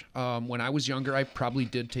such, when I was younger, I probably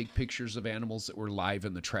did take pictures of animals that were live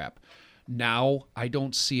in the trap. Now I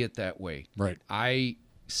don't see it that way. Right. I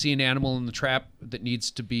see an animal in the trap that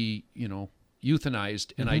needs to be,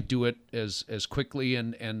 euthanized, and I do it as quickly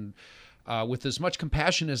and with as much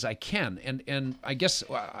compassion as I can. And I guess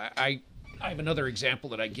I have another example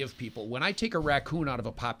that I give people. When I take a raccoon out of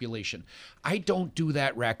a population, I don't do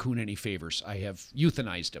that raccoon any favors. I have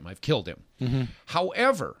euthanized him. I've killed him. Mm-hmm.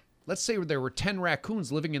 However, let's say there were 10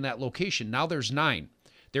 raccoons living in that location. Now there's 9.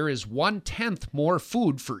 There is 1/10 more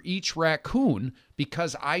food for each raccoon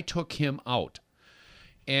because I took him out.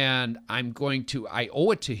 And I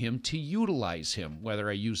owe it to him to utilize him, whether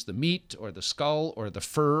I use the meat or the skull or the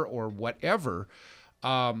fur or whatever.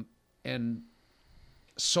 And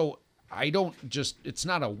so I don't it's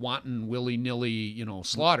not a wanton willy-nilly,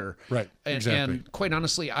 slaughter. Right, exactly. And quite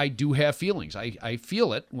honestly, I do have feelings. I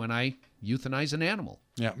feel it when I euthanize an animal.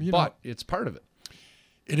 Yeah, but it's part of it.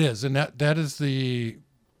 It is, and that is the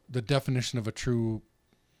definition of a true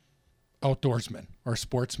outdoorsman or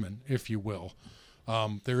sportsman, if you will.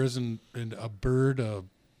 There isn't a bird, a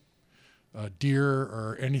deer,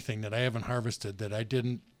 or anything that I haven't harvested that I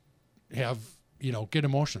didn't have, get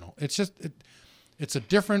emotional. It's just, it's a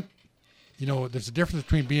different, there's a difference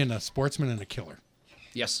between being a sportsman and a killer.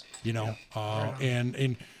 Yes.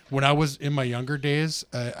 And when I was in my younger days,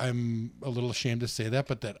 I'm a little ashamed to say that,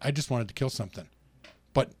 but that I just wanted to kill something.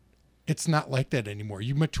 But it's not like that anymore.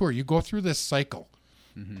 You mature. You go through this cycle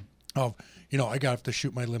of, I got to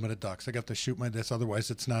shoot my limited ducks. I got to shoot my this.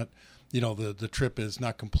 Otherwise, it's not, the trip is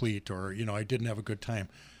not complete, or, I didn't have a good time.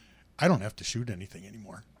 I don't have to shoot anything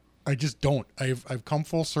anymore. I just don't. I've come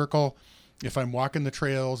full circle. If I'm walking the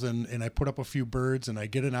trails and I put up a few birds and I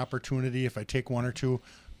get an opportunity, if I take one or two,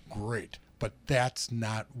 great. But that's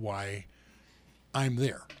not why I'm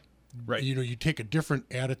there. Right. You take a different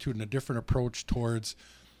attitude and a different approach towards,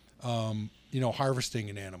 harvesting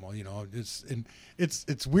an animal.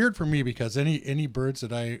 It's weird for me because any birds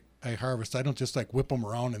that I harvest, I don't just like whip them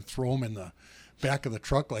around and throw them in the back of the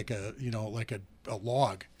truck like a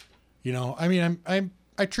log.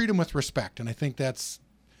 I treat them with respect, and I think that's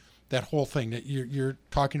that whole thing that you're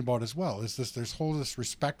talking about as well. Is there's this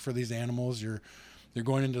respect for these animals. You're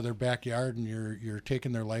going into their backyard and you're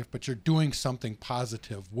taking their life, but you're doing something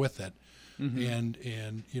positive with it,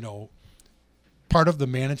 and part of the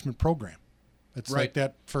management program. It's right. Like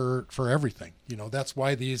that for everything. That's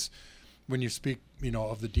why when you speak,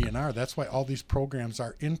 of the DNR, that's why all these programs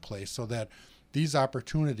are in place so that these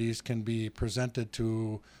opportunities can be presented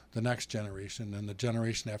to the next generation and the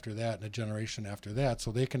generation after that and the generation after that,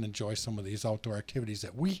 so they can enjoy some of these outdoor activities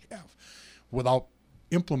that we have without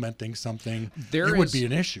implementing something. It would be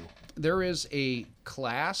an issue. There is a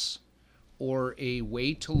class or a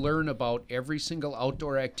way to learn about every single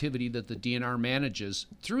outdoor activity that the DNR manages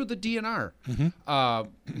through the DNR.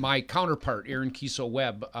 My counterpart, Aaron Kiso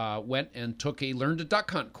Webb, went and took a Learn to Duck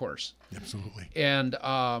Hunt course. Absolutely. And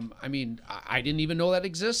I didn't even know that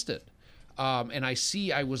existed. And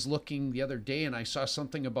I was looking the other day and I saw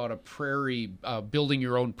something about a prairie, building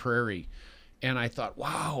your own prairie. And I thought,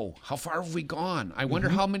 wow, how far have we gone? I wonder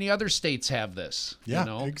how many other states have this.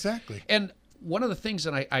 Yeah, exactly. And one of the things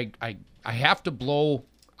that I have to blow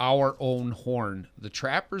our own horn. The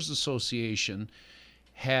Trappers Association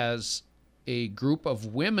has a group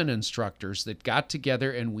of women instructors that got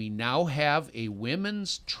together, and we now have a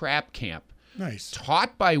women's trap camp. Nice.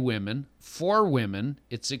 Taught by women, for women.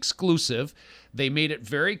 It's exclusive. They made it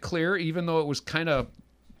very clear, even though it was kind of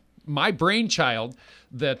my brainchild,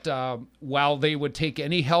 that while they would take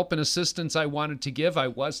any help and assistance I wanted to give, I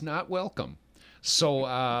was not welcome. So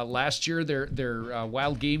last year, their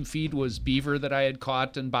wild game feed was beaver that I had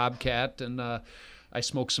caught and bobcat, and I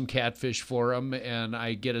smoked some catfish for them, and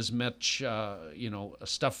I get as much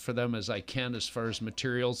stuff for them as I can as far as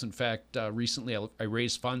materials. In fact, recently I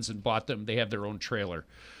raised funds and bought them. They have their own trailer.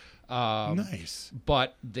 Nice.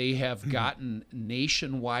 But they have gotten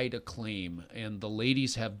nationwide acclaim, and the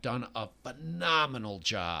ladies have done a phenomenal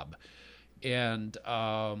job. And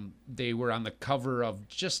they were on the cover of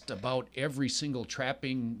just about every single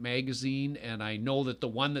trapping magazine. And I know that the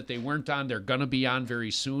one that they weren't on, they're going to be on very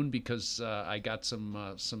soon, because I got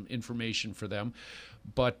some information for them.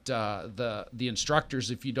 But the instructors,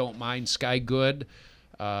 if you don't mind, Sky Good,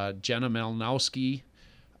 Jenna Malnowski,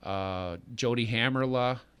 Jody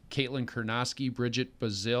Hammerla, Caitlin Kernosky, Bridget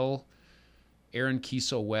Bazil, Aaron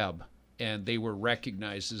Kiso Webb. And they were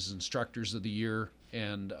recognized as Instructors of the Year.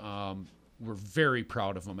 And we're very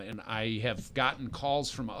proud of them. And I have gotten calls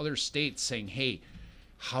from other states saying, hey,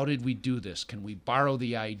 how did we do this? Can we borrow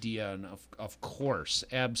the idea? And of course,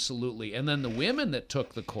 absolutely. And then the women that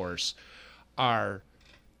took the course I'm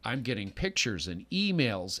getting pictures and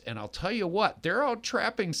emails, and I'll tell you what, they're out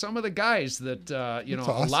trapping some of the guys that,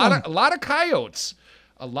 awesome. a lot of coyotes.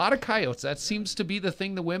 A lot of coyotes. That seems to be the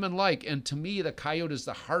thing the women like. And to me, the coyote is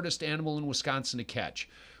the hardest animal in Wisconsin to catch.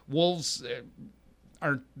 Wolves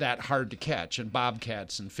aren't that hard to catch, and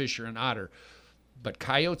bobcats and fisher and otter. But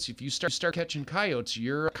coyotes, if you start catching coyotes,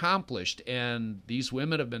 you're accomplished. And these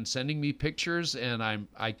women have been sending me pictures, and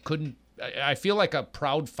I feel like a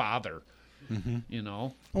proud father,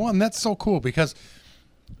 Well, and that's so cool, because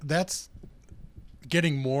that's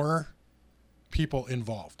getting more people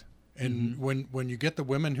involved. And when you get the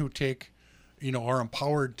women who are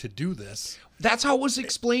empowered to do this. That's how it was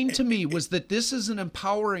explained to me, was that this is an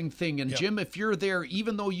empowering thing. And Jim, if you're there,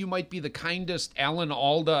 even though you might be the kindest Alan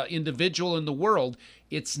Alda individual in the world,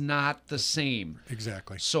 it's not the same.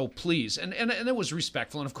 Exactly. So please, and it was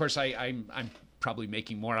respectful. And of course, I'm probably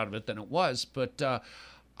making more out of it than it was, but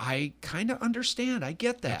I kind of understand. I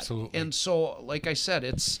get that. Absolutely. And so, like I said,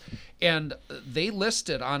 and they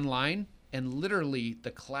listed online, and literally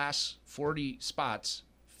the class 40 spots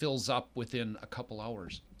fills up within a couple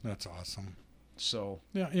hours. That's awesome. So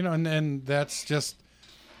yeah, and that's just,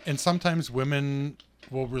 and sometimes women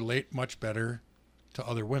will relate much better to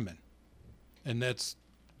other women, and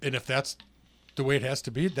if that's the way it has to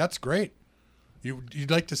be, that's great. You'd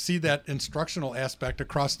like to see that instructional aspect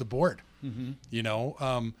across the board, and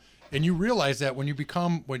you realize that when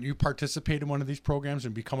you participate in one of these programs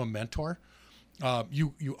and become a mentor,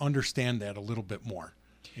 you understand that a little bit more.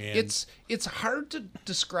 And it's hard to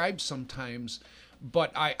describe sometimes,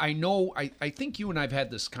 but I know, I think you and I've had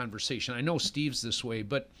this conversation. I know Steve's this way,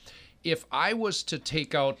 but if I was to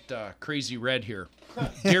take out Crazy Red here,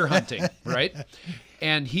 deer hunting, right?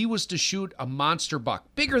 And he was to shoot a monster buck,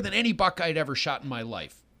 bigger than any buck I'd ever shot in my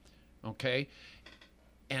life, okay?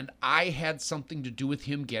 And I had something to do with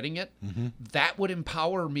him getting it, that would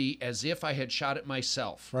empower me as if I had shot it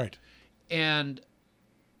myself. Right. And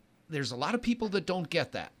there's a lot of people that don't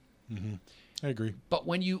get that. I agree. But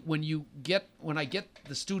when I get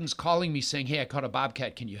the students calling me saying, hey, I caught a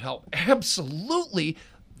bobcat, can you help? Absolutely.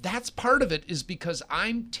 That's part of it, is because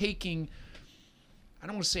I'm taking, I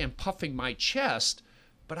don't want to say I'm puffing my chest,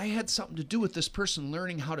 but I had something to do with this person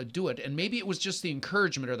learning how to do it. And maybe it was just the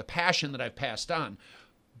encouragement or the passion that I've passed on.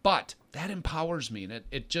 But that empowers me. And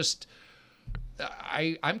it just,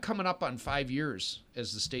 I'm coming up on 5 years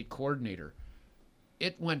as the state coordinator.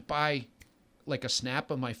 It went by like a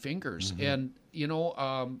snap of my fingers. And,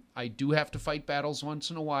 I do have to fight battles once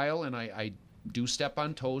in a while, and I do step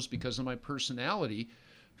on toes because of my personality.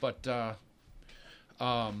 But,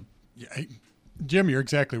 Jim, you're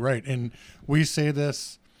exactly right. And we say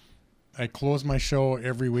this, I close my show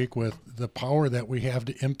every week with the power that we have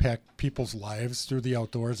to impact people's lives through the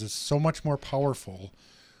outdoors is so much more powerful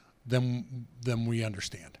than we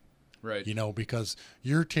understand. Right. Because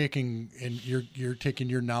you're taking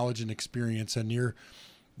your knowledge and experience and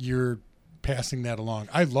you're passing that along.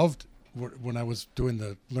 I loved when I was doing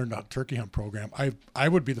the Learn About Turkey Hunt program. I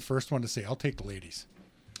would be the first one to say, I'll take the ladies.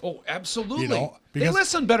 Oh, absolutely. They they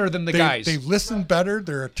listen better than the guys. They listen better.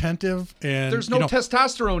 They're attentive, and there's no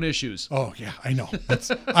testosterone issues. Oh yeah, I know.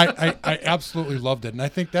 I absolutely loved it, and I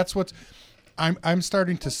think that's what's. I'm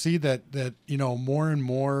starting to see that more and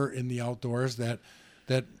more in the outdoors that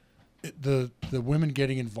the women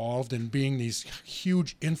getting involved and being these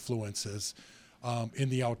huge influences in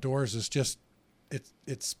the outdoors is just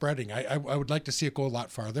it's spreading. I would like to see it go a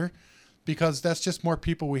lot farther, because that's just more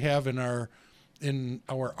people we have in our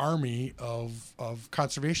army of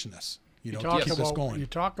conservationists, to keep us going. You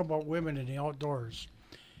talk about women in the outdoors.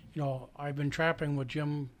 I've been trapping with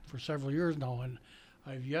Jim for several years now, and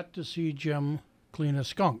I've yet to see Jim clean a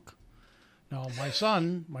skunk. Now,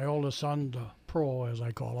 my oldest son, the pro as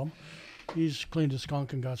I call him, he's cleaned a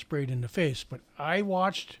skunk and got sprayed in the face. But I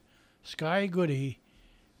watched Sky Goody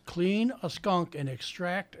clean a skunk and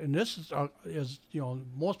extract, and this is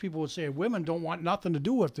most people would say women don't want nothing to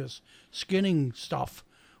do with this skinning stuff.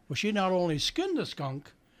 Well, she not only skinned the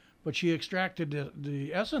skunk, but she extracted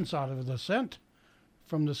the essence out of the scent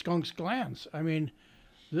from the skunk's glands. I mean,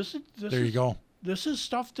 this you go. This is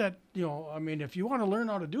stuff that if you want to learn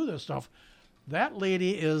how to do this stuff, that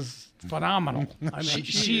lady is phenomenal. I mean,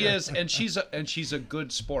 she is, and she's a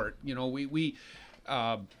good sport. We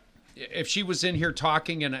if she was in here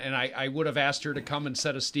talking, and I would have asked her to come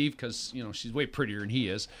instead of Steve, because she's way prettier than he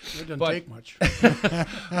is. It doesn't take much.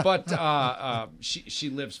 But she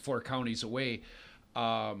lives 4 counties away.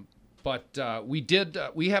 But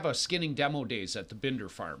we have a skinning demo days at the Binder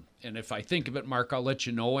Farm, and if I think of it, Mark, I'll let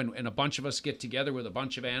you know. And a bunch of us get together with a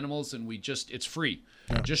bunch of animals, and it's free.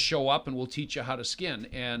 Yeah. Just show up, and we'll teach you how to skin.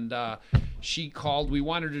 And she called. We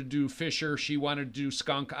wanted to do Fisher. She wanted to do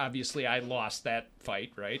skunk. Obviously, I lost that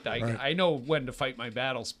fight. Right. I know when to fight my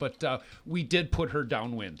battles, but we did put her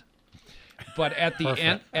downwind. But at the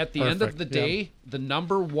end of the day, the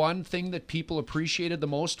number one thing that people appreciated the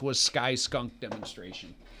most was Sky skunk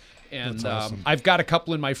demonstration. And awesome. I've got a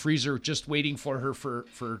couple in my freezer just waiting for her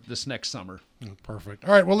for this next summer. Perfect.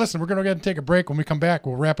 All right, well, listen, we're going to go ahead and take a break. When we come back,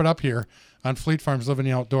 we'll wrap it up here on Fleet Farm's Living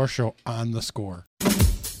the Outdoor Show on The Score.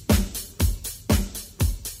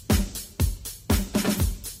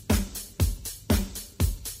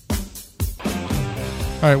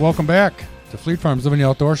 All right, welcome back to Fleet Farm's Living the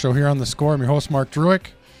Outdoor Show here on The Score. I'm your host, Mark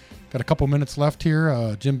Druick. Got a couple minutes left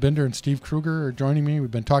here. Jim Binder and Steve Kruger are joining me. We've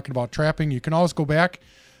been talking about trapping. You can always go back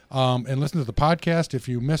and listen to the podcast. If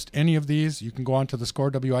you missed any of these, you can go on to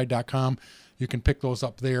thescorewi.com. You can pick those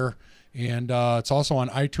up there. And it's also on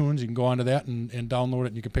iTunes. You can go onto that and download it,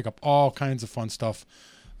 and you can pick up all kinds of fun stuff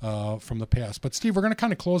from the past. But, Steve, we're going to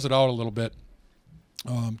kind of close it out a little bit,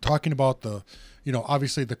 talking about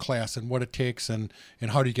obviously the class and what it takes and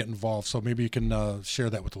how do you get involved. So maybe you can share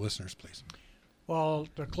that with the listeners, please. Well,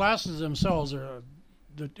 the classes themselves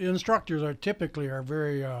the instructors are typically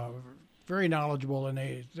very very knowledgeable,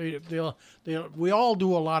 and we all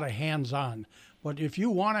do a lot of hands-on. But if you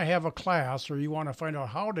want to have a class, or you want to find out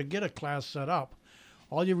how to get a class set up,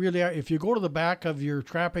 all you really if you go to the back of your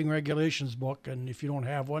trapping regulations book, and if you don't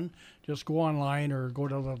have one, just go online or go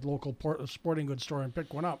to the local sporting goods store and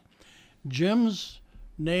pick one up. Jim's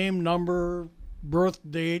name, number, birth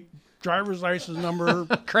date, driver's license number,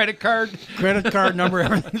 credit card number,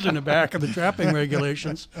 everything's in the back of the trapping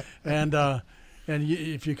regulations. And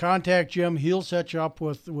if you contact Jim, he'll set you up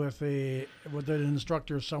with an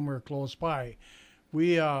instructor somewhere close by.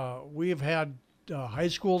 We have had high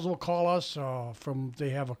schools will call us they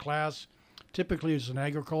have a class. Typically, it's an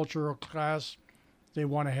agricultural class. They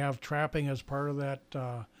want to have trapping as part of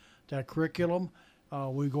that curriculum.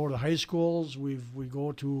 We go to high schools. We'll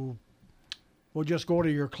just go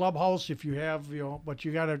to your clubhouse if you have, but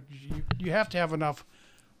you have to have enough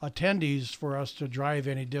attendees for us to drive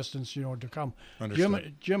any distance, to come.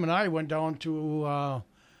 Jim and I went down to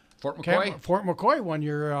Fort McCoy one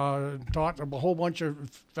year, taught a whole bunch of, in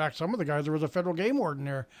fact, some of the guys, there was a federal game warden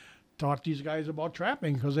there, taught these guys about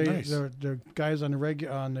trapping, because the guys on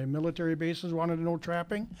the military bases wanted to know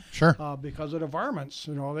trapping. Sure. Because of the varmints.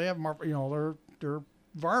 They have, they're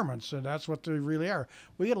varmints, and that's what they really are.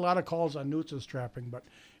 We get a lot of calls on Nutz's trapping, but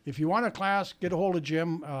if you want a class, get a hold of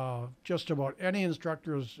Jim. Just about any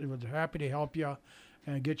instructor is happy to help you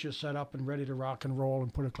and get you set up and ready to rock and roll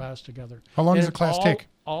and put a class together. How long and does the class take?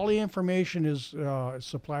 All the information is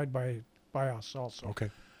supplied by us also. Okay.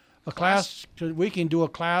 A class, we can do a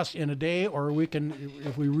class in a day, or we can,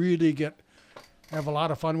 if we really have a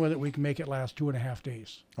lot of fun with it, we can make it last 2.5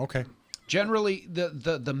 days. Okay. Generally,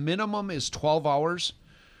 the minimum is 12 hours,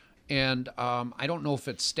 and I don't know if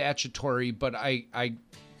it's statutory, but I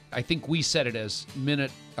think we set it as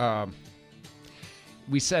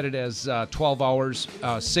we set it as 12 hours.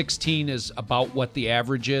 16 is about what the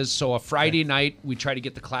average is. So a Friday night, we try to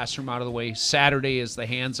get the classroom out of the way. Saturday is the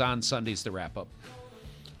hands-on. Sunday's the wrap-up.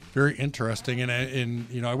 Very interesting, and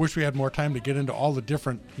you know, I wish we had more time to get into all the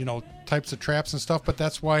different, you know, types of traps and stuff. But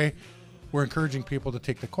that's why we're encouraging people to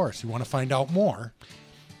take the course. You want to find out more.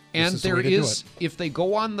 And there is, if they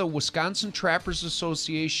go on the Wisconsin Trappers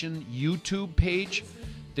Association YouTube page,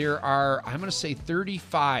 there are, I'm going to say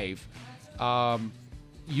 35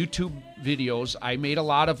 YouTube videos. I made a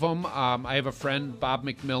lot of them. I have a friend, Bob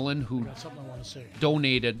McMillan, who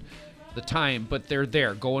donated the time, but they're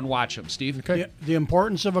there. Go and watch them, Steve. Okay. The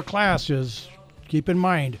importance of a class is, keep in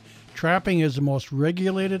mind, trapping is the most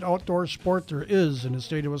regulated outdoor sport there is in the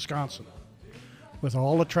state of Wisconsin, with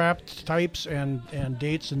all the trap types and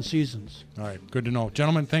dates and seasons. All right, good to know,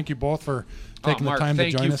 gentlemen. Thank you both for taking Mark, the time to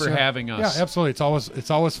join us. Thank you for having us. Yeah, absolutely. It's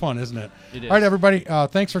always fun, isn't it? It is. All right, everybody.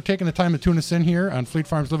 Thanks for taking the time to tune us in here on Fleet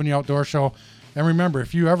Farm's Living the Outdoors show. And remember,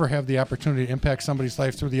 if you ever have the opportunity to impact somebody's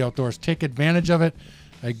life through the outdoors, take advantage of it.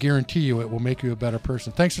 I guarantee you, it will make you a better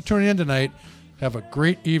person. Thanks for tuning in tonight. Have a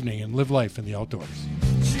great evening and live life in the outdoors.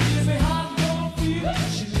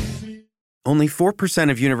 Only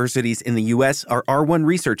 4% of universities in the U.S. are R1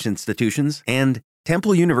 research institutions, and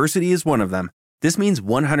Temple University is one of them. This means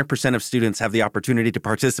 100% of students have the opportunity to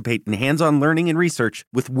participate in hands-on learning and research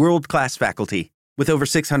with world-class faculty. With over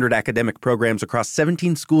 600 academic programs across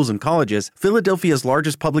 17 schools and colleges, Philadelphia's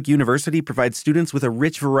largest public university provides students with a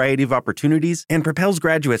rich variety of opportunities and propels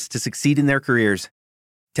graduates to succeed in their careers.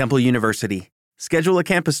 Temple University. Schedule a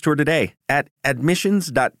campus tour today at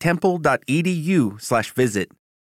admissions.temple.edu/visit.